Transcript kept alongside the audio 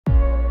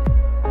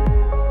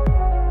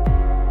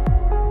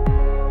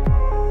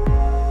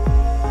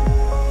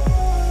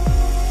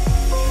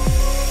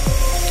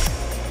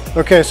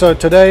Okay, so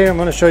today I'm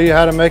going to show you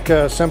how to make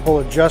a simple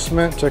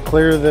adjustment to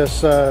clear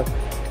this.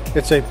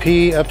 It's a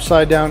P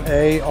upside down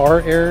A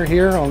R error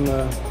here on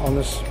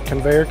this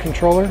conveyor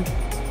controller.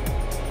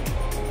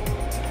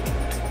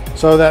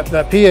 So that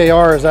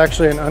PAR is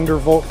actually an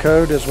undervolt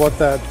code, is what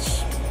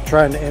that's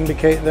trying to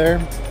indicate there.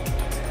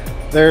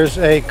 There's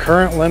a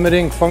current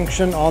limiting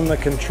function on the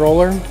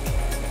controller,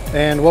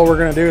 and what we're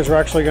going to do is we're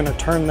actually going to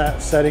turn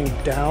that setting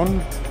down,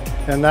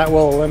 and that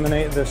will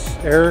eliminate this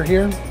error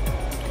here.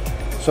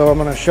 So I'm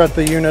going to shut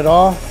the unit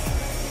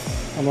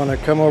off. I'm going to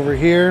come over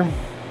here.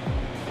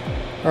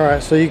 All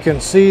right, so you can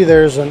see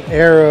there's an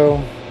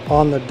arrow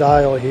on the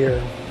dial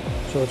here.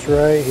 So it's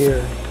right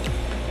here.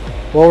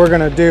 What we're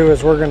going to do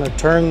is we're going to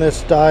turn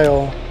this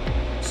dial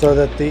so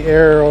that the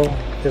arrow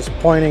is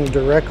pointing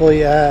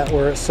directly at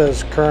where it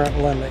says current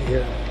limit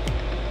here.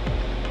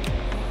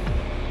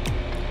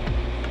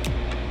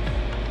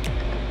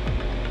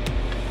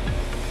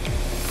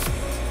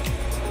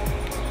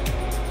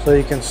 So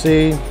you can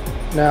see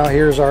now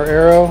here's our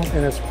arrow,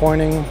 and it's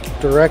pointing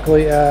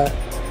directly at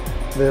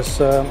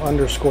this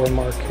underscore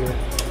mark here.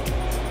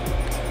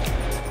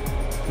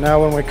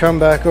 Now when we come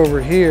back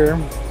over here,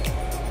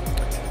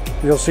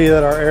 you'll see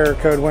that our error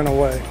code went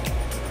away.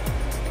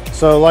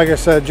 So like I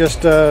said,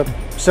 just a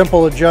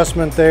simple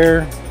adjustment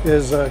there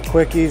is a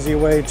quick, easy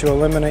way to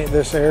eliminate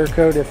this error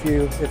code if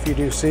you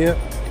do see it.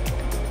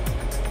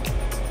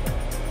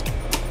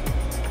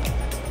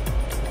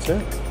 That's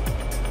it.